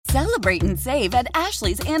Celebrate and save at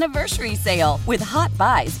Ashley's Anniversary Sale. With Hot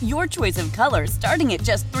Buys, your choice of colors starting at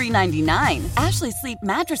just $3.99. Ashley Sleep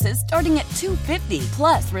mattresses starting at $2.50.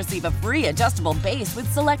 Plus, receive a free adjustable base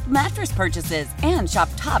with select mattress purchases. And shop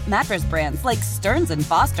top mattress brands like Stearns &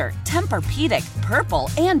 Foster, Tempur-Pedic, Purple,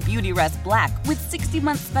 and Beautyrest Black with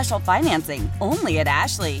 60-month special financing. Only at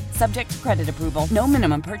Ashley. Subject to credit approval. No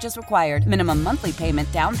minimum purchase required. Minimum monthly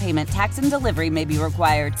payment, down payment, tax, and delivery may be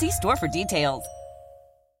required. See store for details.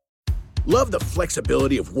 Love the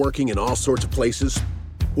flexibility of working in all sorts of places?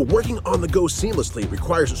 Well, working on the go seamlessly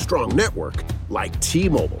requires a strong network like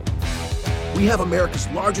T-Mobile. We have America's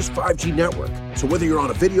largest 5G network, so whether you're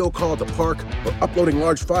on a video call at the park or uploading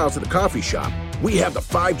large files at the coffee shop, we have the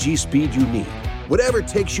 5G speed you need. Whatever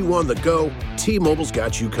takes you on the go, T-Mobile's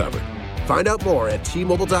got you covered. Find out more at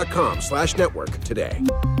T-Mobile.com/network today.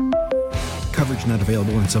 Coverage not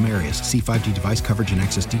available in some areas. See 5G device coverage and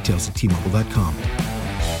access details at T-Mobile.com.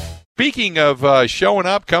 Speaking of showing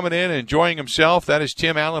up, coming in, enjoying himself, that is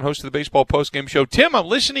Tim Allen, host of the Baseball Postgame Show. Tim, I'm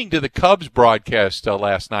listening to the Cubs broadcast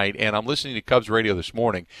last night, and I'm listening to Cubs radio this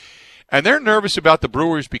morning. And they're nervous about the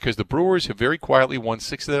Brewers because the Brewers have very quietly won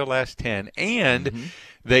 6 of their last 10, and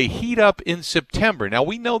they heat up in September. Now,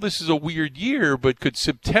 we know this is a weird year, but could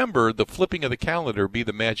September, the flipping of the calendar, be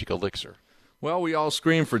the magic elixir? Well, we all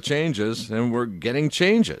scream for changes, and we're getting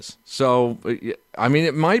changes. So, I mean,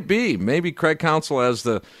 it might be. Maybe Craig Counsell has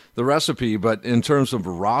the recipe, but in terms of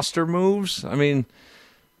roster moves, I mean,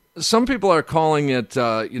 some people are calling it,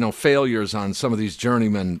 failures on some of these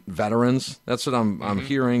journeyman veterans. That's what I'm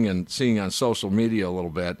hearing and seeing on social media a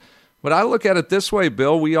little bit. But I look at it this way,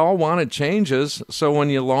 Bill. We all wanted changes. So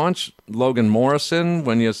when you launch Logan Morrison,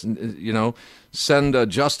 when you send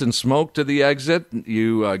Justin Smoak to the exit,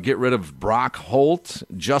 you get rid of Brock Holt,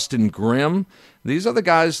 Justin Grimm. These are the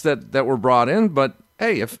guys that were brought in. But,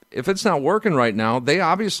 hey, if it's not working right now, they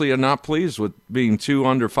obviously are not pleased with being 2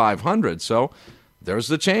 under 500. So there's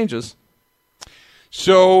the changes.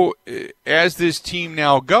 So as this team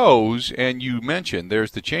now goes, and you mentioned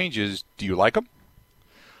there's the changes, do you like them?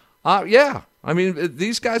 Yeah. I mean,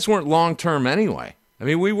 these guys weren't long-term anyway. I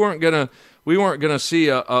mean, we weren't gonna see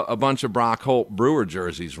a bunch of Brock Holt Brewer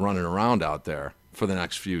jerseys running around out there for the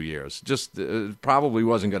next few years. Just it probably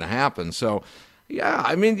wasn't going to happen. So, yeah,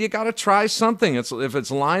 I mean, you got to try something. If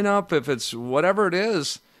it's lineup, if it's whatever it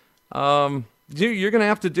is, you're going to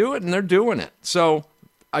have to do it, and they're doing it. So,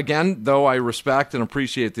 again, though I respect and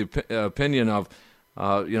appreciate the opinion of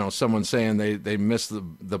someone saying they missed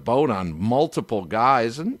the boat on multiple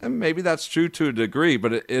guys, and maybe that's true to a degree,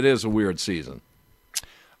 but it is a weird season.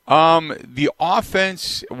 The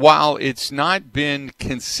offense, while it's not been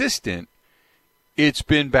consistent, it's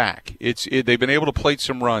been back. They've been able to plate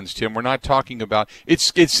some runs, Tim. We're not talking about it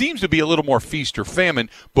seems to be a little more feast or famine,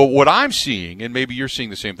 but what I'm seeing, and maybe you're seeing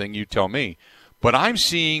the same thing, you tell me, but I'm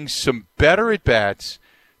seeing some better at-bats,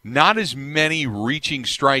 not as many reaching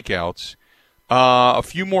strikeouts, a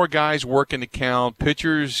few more guys working the count.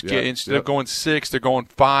 Pitchers, instead of going 6, they're going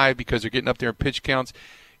 5 because they're getting up there in pitch counts.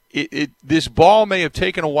 This ball may have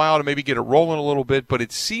taken a while to maybe get it rolling a little bit, but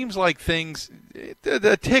it seems like things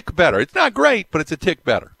a tick better. It's not great, but it's a tick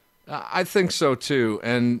better. I think so, too.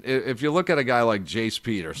 And if you look at a guy like Jace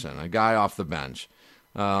Peterson, a guy off the bench,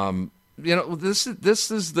 this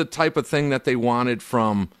is the type of thing that they wanted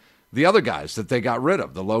from the other guys that they got rid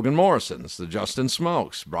of, the Logan Morrisons, the Justin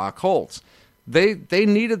Smoaks, Brock Holtz. They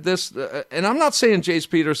needed this, and I'm not saying Jace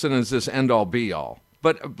Peterson is this end-all, be-all,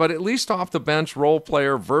 but at least off the bench, role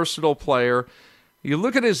player, versatile player. You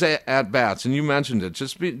look at his at-bats, and you mentioned it,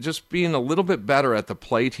 just being a little bit better at the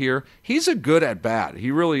plate here. He's a good at-bat. He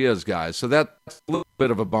really is, guys. So that's a little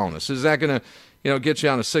bit of a bonus. Is that going to get you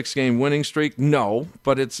on a 6-game winning streak? No,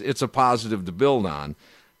 but it's a positive to build on.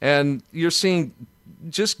 And you're seeing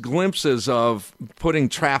just glimpses of putting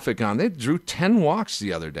traffic on. They drew 10 walks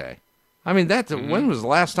the other day. I mean, when was the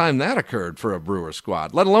last time that occurred for a Brewer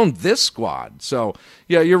squad, let alone this squad? So,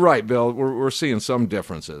 yeah, you're right, Bill. We're seeing some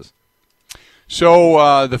differences.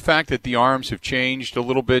 So the fact that the arms have changed a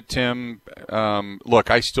little bit, Tim,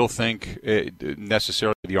 look, I still think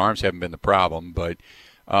necessarily the arms haven't been the problem. But,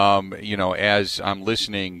 as I'm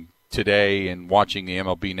listening today and watching the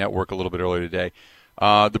MLB Network a little bit earlier today,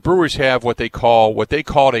 the Brewers have what they called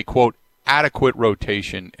a, quote, adequate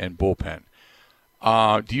rotation and bullpen.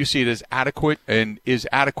 Do you see it as adequate, and is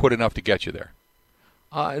adequate enough to get you there?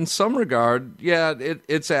 In some regard, yeah,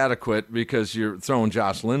 it's adequate because you're throwing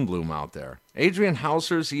Josh Lindblom out there. Adrian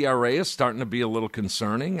Houser's ERA is starting to be a little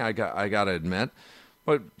concerning, I got to admit.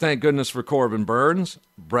 But thank goodness for Corbin Burns,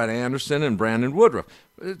 Brett Anderson, and Brandon Woodruff.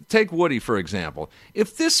 take Woody, for example.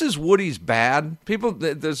 If this is Woody's bad,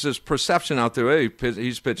 there's this perception out there, hey,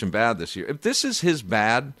 he's pitching bad this year. If this is his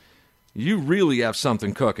bad, you really have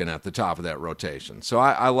something cooking at the top of that rotation. So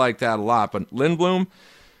I like that a lot. But Lindblom,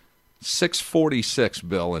 646,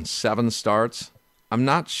 Bill, in 7 starts. I'm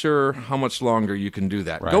not sure how much longer you can do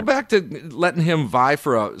that. Right. Go back to letting him vie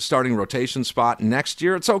for a starting rotation spot next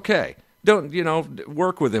year. It's okay. Don't,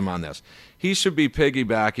 work with him on this. He should be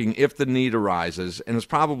piggybacking if the need arises, and is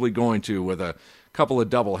probably going to with a couple of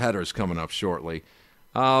double headers coming up shortly.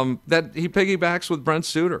 That he piggybacks with Brent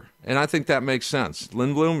Suter, and I think that makes sense.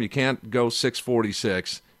 Lindblom, you can't go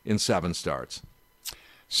 646 in 7 starts.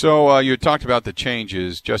 So you talked about the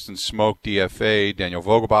changes. Justin Smoak, DFA, Daniel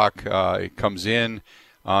Vogelbach comes in.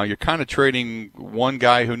 You're kind of trading one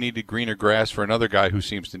guy who needed greener grass for another guy who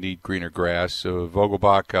seems to need greener grass. So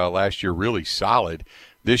Vogelbach last year really solid.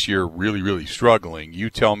 This year really, really struggling. You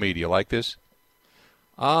tell me, do you like this?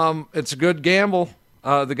 It's a good gamble.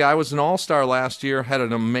 The guy was an all-star last year, had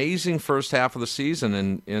an amazing first half of the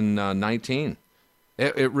season in 19.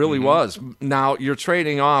 It really was. Now, you're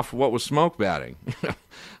trading off what was Smoak batting.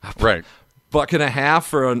 Right. $1.50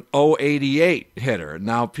 for an 088 hitter.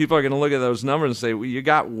 Now, people are going to look at those numbers and say, well, you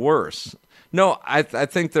got worse. No, I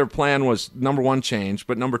think their plan was, number one, change,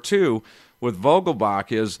 but number two, with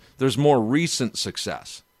Vogelbach, is there's more recent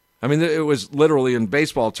success. I mean, it was literally, in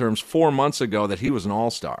baseball terms, 4 months ago that he was an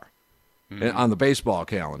all-star on the baseball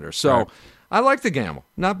calendar. So right. I like the gamble.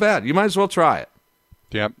 Not bad. You might as well try it.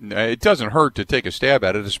 Yeah, it doesn't hurt to take a stab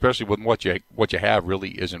at it, especially when what you have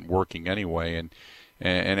really isn't working anyway.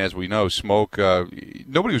 And as we know, Smoak,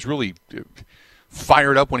 nobody was really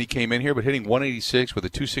fired up when he came in here, but hitting 186 with a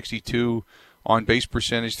 262 on base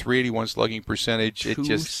percentage, 381 slugging percentage.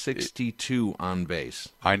 262 on base.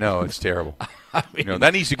 I know, it's terrible. I mean,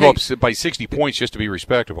 that needs to go up by 60 points just to be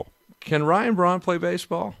respectable. Can Ryan Braun play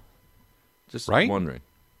baseball? Just right? Wondering.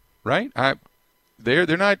 Right?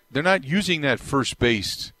 They're not using that first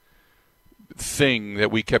base thing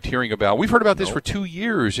that we kept hearing about. We've heard about this for 2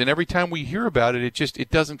 years, and every time we hear about it,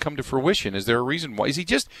 it doesn't come to fruition. Is there a reason why? Is he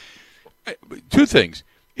just two things?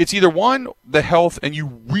 It's either one, the health, and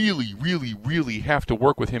you really, really, really have to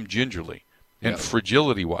work with him gingerly and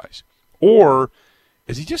fragility-wise, or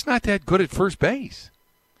is he just not that good at first base?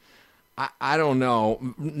 I don't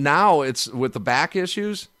know. Now it's with the back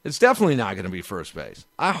issues. It's definitely not going to be first base.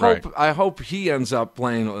 I hope he ends up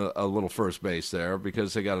playing a little first base there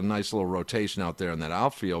because they got a nice little rotation out there in that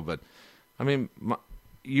outfield. But I mean,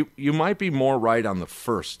 you might be more right on the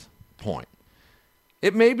first point.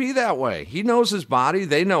 It may be that way. He knows his body.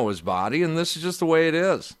 They know his body, and this is just the way it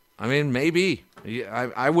is. I mean, maybe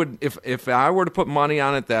I would if I were to put money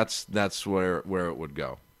on it. That's where it would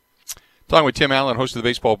go. Talking with Tim Allen, host of the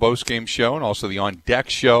Baseball Post Game Show, and also the On Deck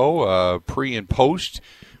Show, pre and post,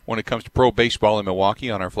 when it comes to pro baseball in Milwaukee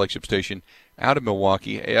on our flagship station out of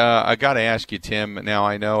Milwaukee. I got to ask you, Tim. Now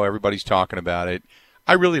I know everybody's talking about it.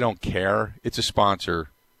 I really don't care. It's a sponsor.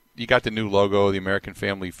 You got the new logo, the American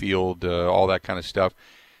Family Field, all that kind of stuff.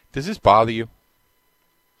 Does this bother you?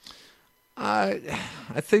 I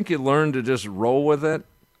think you learn to just roll with it.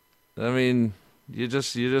 I mean, you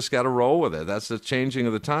just got to roll with it. That's the changing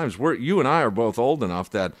of the times. You and I are both old enough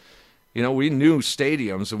that, we knew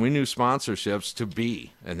stadiums and we knew sponsorships to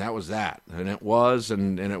be, and that was that. And it was,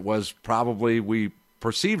 and it was probably, we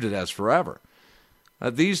perceived it as forever.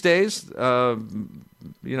 These days,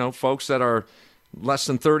 folks that are less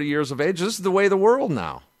than 30 years of age, this is the way of the world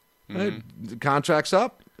now. Mm-hmm. The contract's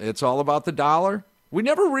up. It's all about the dollar. We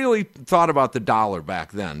never really thought about the dollar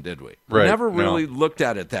back then, did we? Right. We never really looked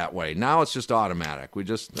at it that way. Now it's just automatic. We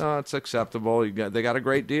just, it's acceptable. They got a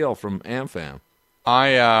great deal from AmFam.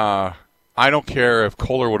 I don't care if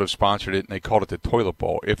Kohler would have sponsored it and they called it the toilet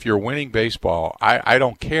bowl. If you're winning baseball, I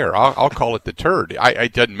don't care. I'll call it the turd.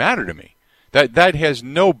 It doesn't matter to me. That has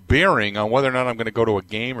no bearing on whether or not I'm going to go to a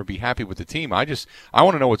game or be happy with the team. I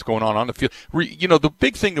want to know what's going on the field. The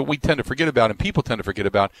big thing that we tend to forget about and people tend to forget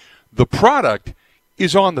about, the product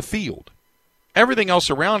is on the field. Everything else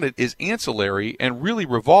around it is ancillary and really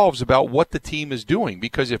revolves about what the team is doing,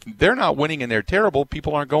 because if they're not winning and they're terrible,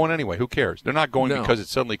 people aren't going anyway. Who cares? They're not going because it's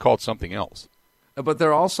suddenly called something else. But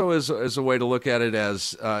there also is a way to look at it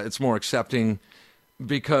as it's more accepting,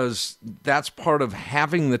 because that's part of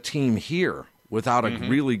having the team here without a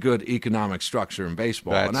really good economic structure in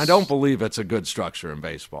baseball. And I don't believe it's a good structure in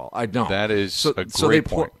baseball. I don't. That is a great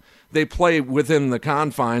point. They play within the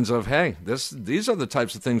confines of, hey, these are the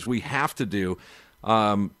types of things we have to do.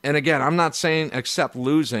 And again, I'm not saying accept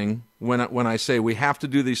losing when I say we have to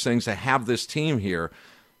do these things to have this team here,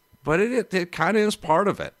 but it kind of is part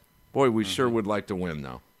of it. Boy, we sure would like to win,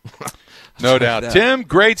 though. No doubt. Tim,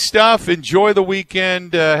 great stuff. Enjoy the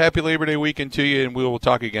weekend. Happy Labor Day weekend to you, and we will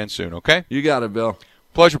talk again soon, okay? You got it, Bill.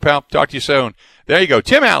 Pleasure, pal. Talk to you soon. There you go.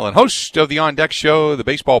 Tim Allen, host of the On Deck Show, the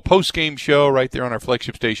baseball postgame show right there on our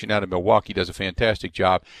flagship station out in Milwaukee. Does a fantastic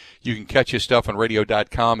job. You can catch his stuff on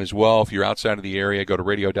radio.com as well. If you're outside of the area, go to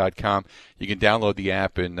radio.com. You can download the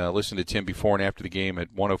app and listen to Tim before and after the game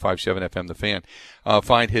at 105.7 FM The Fan.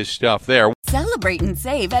 Find his stuff there. Celebrate and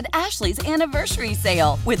save at Ashley's Anniversary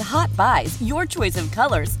Sale. With Hot Buys, your choice of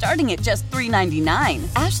colors starting at just $3.99.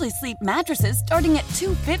 Ashley Sleep mattresses starting at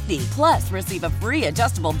 $2.50. Plus, receive a free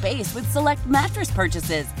adjustable base with select mattress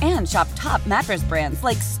purchases. And shop top mattress brands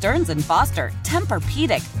like Stearns & Foster,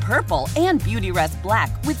 Tempur-Pedic, Purple, and Beautyrest Black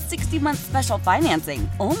with 60-month special financing.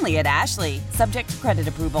 Only at Ashley. Subject to credit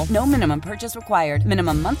approval. No minimum purchase required.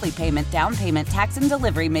 Minimum monthly payment, down payment, tax, and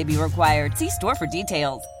delivery may be required. See store for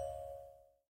details.